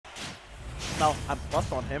Now, I'm plus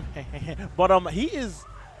on him. But he is,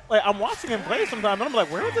 like, I'm watching him play sometimes, and I'm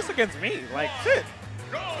like, where is this against me? Like, shit.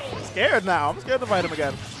 I'm scared now. I'm scared to fight him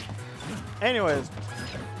again. Anyways,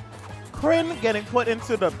 Chrin getting put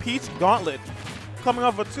into the Peach Gauntlet. Coming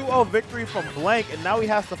off a 2-0 victory from Blank, and now he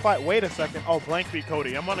has to fight. Wait a second. Oh, Blank beat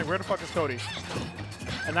Cody. I'm wondering, where the fuck is Cody?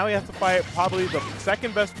 And now he has to fight probably the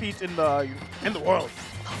second best Peach in the world.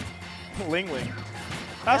 Ling.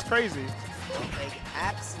 That's crazy. Like,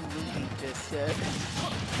 absolutely just. And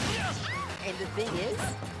the thing is,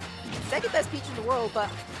 second best Peach in the world, but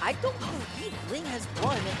I don't believe Ling has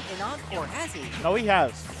won in Encore, has he? No, he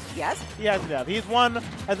has. Yes? He has. He's won,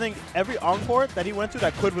 I think, every Encore that he went to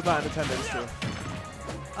that Quid was not in attendance to.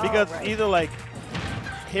 Because either like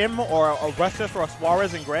him or a Rochelle or a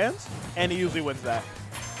Suarez in Grands, and he usually wins that.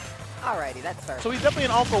 Alrighty, that's fair. So he's definitely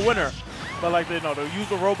an Encore winner. But like, the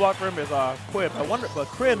usual roadblock for him is Quid. I wonder, but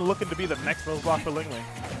Chrin looking to be the next roadblock for Ling.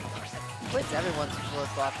 Quid's everyone's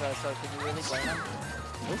roadblock, so can you really blame him?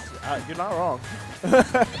 You're not wrong.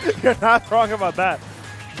 You're not wrong about that.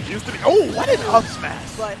 Used to be. Oh, what an up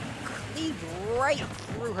smash! But cleaved right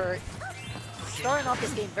through her. Starting off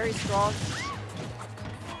this game very strong.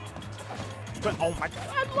 But oh my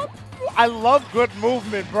god, I love good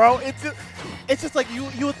movement, bro. It's just like you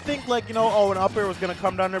would think like, oh, an up air was gonna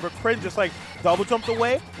come down there, but Chrin just like double jumped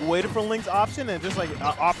away, waited for Ling's option, and just like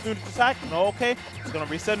opportunity to attack. No, okay, it's gonna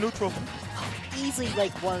reset neutral. Easily,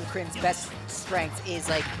 like, one of Chrin's best strengths is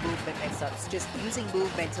like movement mix-ups. Just using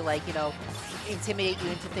movement to like intimidate you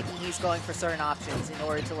into thinking he's going for certain options in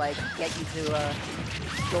order to like get you to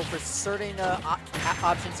go for certain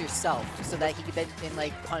options yourself, so that he could then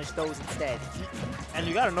like punish those instead. And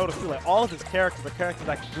you gotta notice too, like all of his characters are characters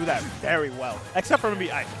that can do that very well, except for maybe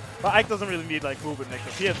Ike. But Ike doesn't really need like movement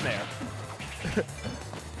mix-ups. He has Nair.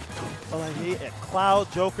 But like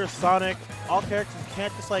Cloud, Joker, Sonic, all characters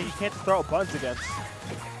you can't just throw buttons against.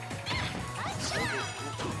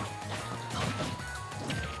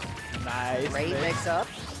 Nice. Great mix-up.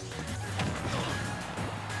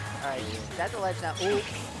 Alright, that's the ledge now. Ooh.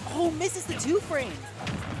 Oh, misses the 2-frame.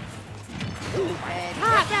 And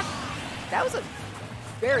that was a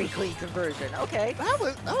very clean conversion. Okay. That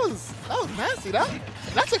was nasty.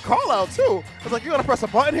 That's a call out too. It's like, you're gonna press a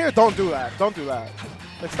button here? Don't do that. Don't do that.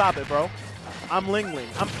 Like, stop it, bro. I'm Ling.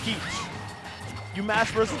 I'm Peach. You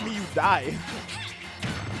mash versus me, you die.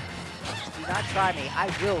 Do not try me. I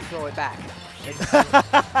will throw it back.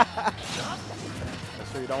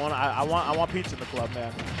 So you don't want. I want Peach in the club,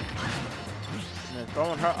 man. And then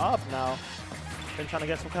throwing her up now. Been trying to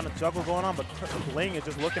get some kind of juggle going on, but Ling is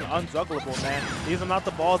just looking unjuggleable, man. These are not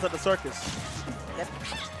the balls at the circus. Yep.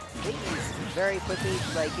 Ling is very quickly,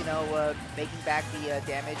 like, making back the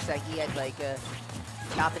damage that he had, like,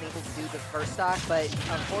 not been able to do the first stock, but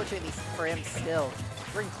unfortunately for him still,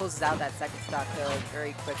 Chrin closes out that second stock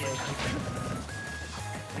very quickly.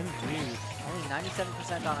 Indeed. Only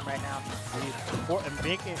 97% on him right now. And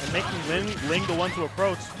making Ling the one to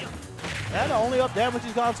approach. Yeah, the only up damage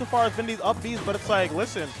he's gotten so far has been these up Bs, but it's like,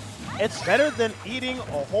 listen, it's better than eating a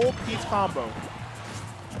whole Peach combo.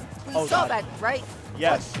 We saw that, right?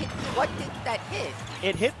 Yes. What did that hit?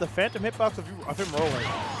 It hit the phantom hitbox of him rolling.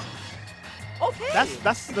 Okay.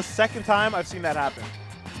 That's the second time I've seen that happen.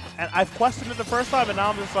 And I've questioned it the first time, and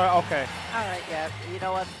now I'm just like, okay. All right, yeah. You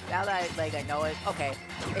know what? Now that I know it, okay,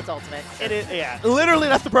 it's ultimate. Sure. It is, yeah. Literally,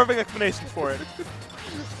 that's the perfect explanation for it.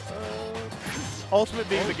 Ultimate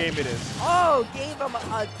being the game it is. Oh, gave him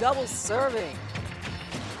a double serving.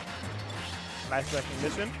 Nice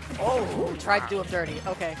recognition. Oh, tried to do him dirty.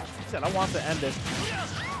 Okay. He said, I want to end this.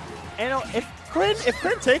 And if Chrin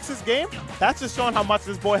takes this game, that's just showing how much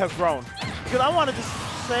this boy has grown. Because I want to just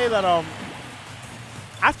say that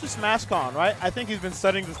after SmashCon, right, I think he's been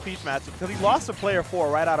studying this Peach matchup because he lost to player 4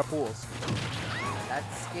 right out of pools.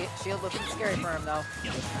 That's shield looking scary for him, though.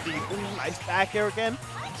 Ooh, nice back air again.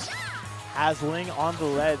 Has Ling on the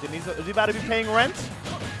ledge, and is he about to be paying rent?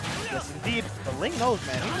 Yes, indeed. But Ling knows,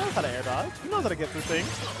 man. He knows how to air dodge. He knows how to get through things.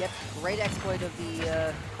 Yep, great exploit of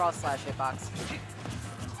the cross slash hitbox.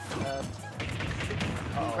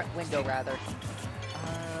 Window, rather.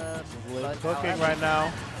 Cooking right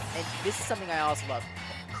now. And this is something I also love.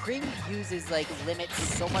 Chrin uses like limits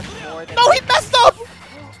so much more than. No, he messed up!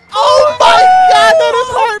 Oh my god, that is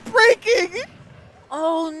heartbreaking!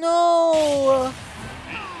 Oh no!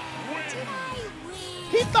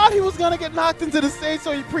 He thought he was gonna get knocked into the stage,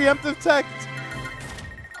 so he preemptive teched.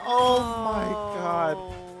 Oh my god.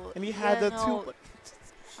 And he had the two.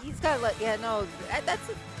 He's got like,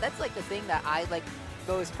 that's like the thing that I like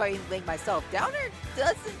goes fighting Ling myself. Downer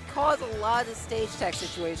doesn't cause a lot of stage tech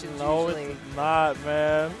situations usually. No, it's not,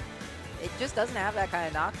 man. it just doesn't have that kind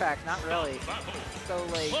of knockback, not really. So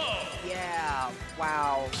like, yeah,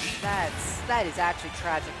 wow, that is actually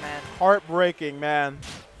tragic, man. Heartbreaking, man.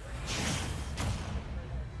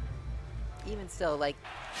 Even still, like,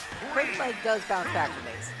 Chrin like does bounce back from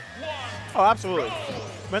these. Oh, absolutely.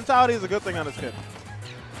 Mentality is a good thing on this kid.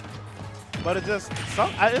 But it just,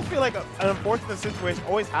 I just feel like an unfortunate situation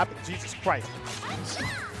always happens. Jesus Christ.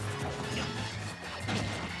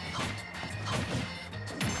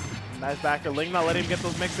 Nice back to Ling, not letting him get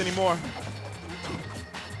those mix anymore.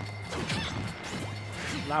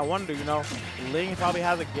 And I wonder, you know, Ling probably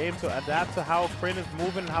has a game to adapt to how Chrin is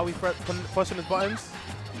moving and how he's pushing his buttons.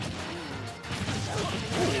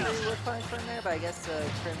 We're fine from there, but I guess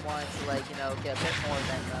Chrin wanted to, like, you know, get a bit more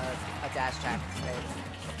than a dash attack today.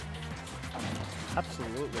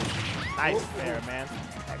 Absolutely. Nice there, man.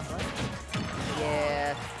 Excellent.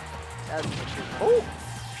 Yeah. That was a good treatment. Oh!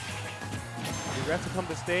 Regrets to come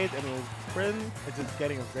to stage, and Chrin is just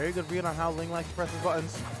getting a very good read on how Ling likes to press his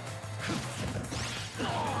buttons.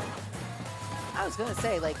 I was gonna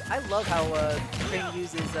say, like, I love how Chrin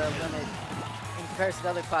uses limit in comparison to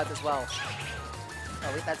other quads as well.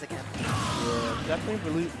 Oh wait, that's a camp. Yeah, definitely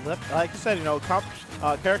really, like you said, you know,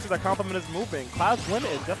 characters that complement his movement. Cloud's limit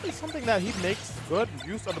is definitely something that he makes good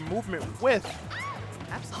use of the movement with.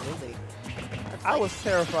 Absolutely. I was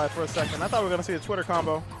terrified for a second. I thought we were gonna see a Twitter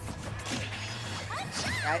combo.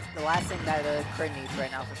 The last thing that Chrin needs right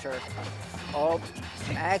now for sure. Oh,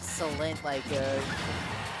 excellent, like,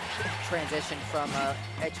 transition from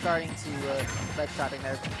edge guarding to ledge trapping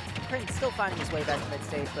there. Chrin's still finding his way back to mid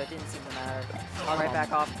stage, but it didn't seem to matter. All right,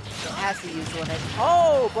 back off. Has to use limit.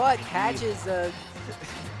 Oh, but catches Ling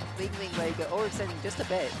like overextending just a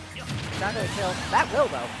bit. Not gonna kill. That will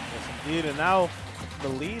though. Yes, indeed. And now the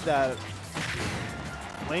lead that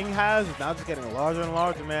Ling has is now just getting larger and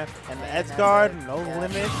larger, man. And the edge guard, no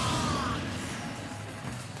limit.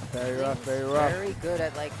 Very rough, very rough. Very good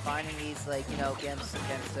at like finding these like, you know, games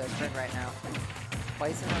against Chrin right now.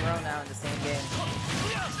 Twice in a row now in the same game.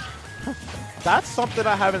 That's something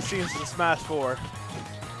I haven't seen since Smash 4.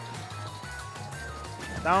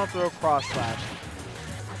 Down throw cross slash.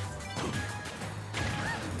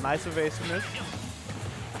 Nice evasiveness.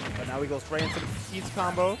 But now we go straight into the Eats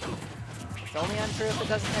combo. It's only untrue if it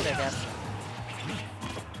doesn't hit, I guess.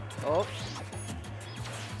 Oh.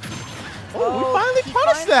 Oh, we finally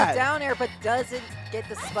punished that! Down air, but doesn't get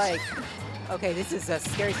the spike. Okay, this is a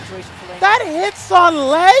scary situation for Ling. That hits on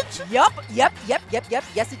ledge? Yep.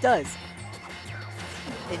 Yes, it does.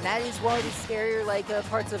 And that is one of the scarier like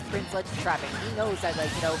parts of Chrin's ledge trapping. He knows that,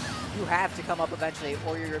 like, you know, you have to come up eventually,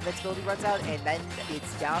 or your invincibility runs out, and then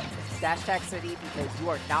it's down dash attack city because you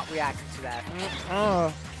are not reacting to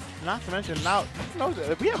that. Not to mention now, no,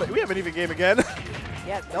 we have an even game again.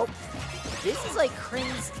 Yeah, nope. This is like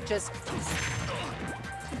Chrin's just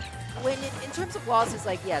when in terms of losses,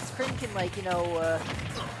 like, yes, Chrin can, like, you know,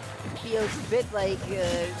 be a bit like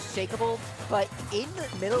shakeable, but in the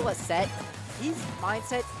middle of a set, his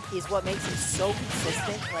mindset is what makes him so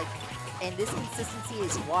consistent. Like, and this consistency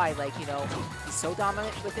is why, like, you know, he's so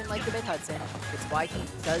dominant within like the mid Hudson. It's why he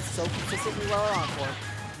does so consistently well at Encore.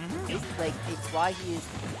 It's like, it's why he is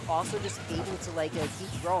also just able to like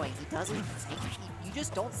keep growing. He doesn't. You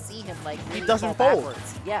just don't see him like really he doesn't fall fold.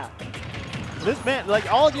 backwards. Yeah. This man,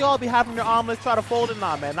 like, all of you all be having your omelets try to fold it.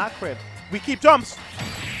 Nah, man, not Chrin. We keep jumps.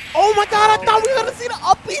 Oh my God! I thought we were gonna see the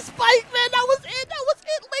up B spike, man. That was it. That was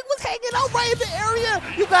it. Ling was hanging out right in the area.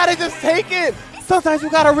 You gotta just take it. Sometimes you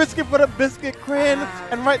gotta risk it for the biscuit, Chrin.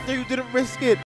 And right there, you didn't risk it.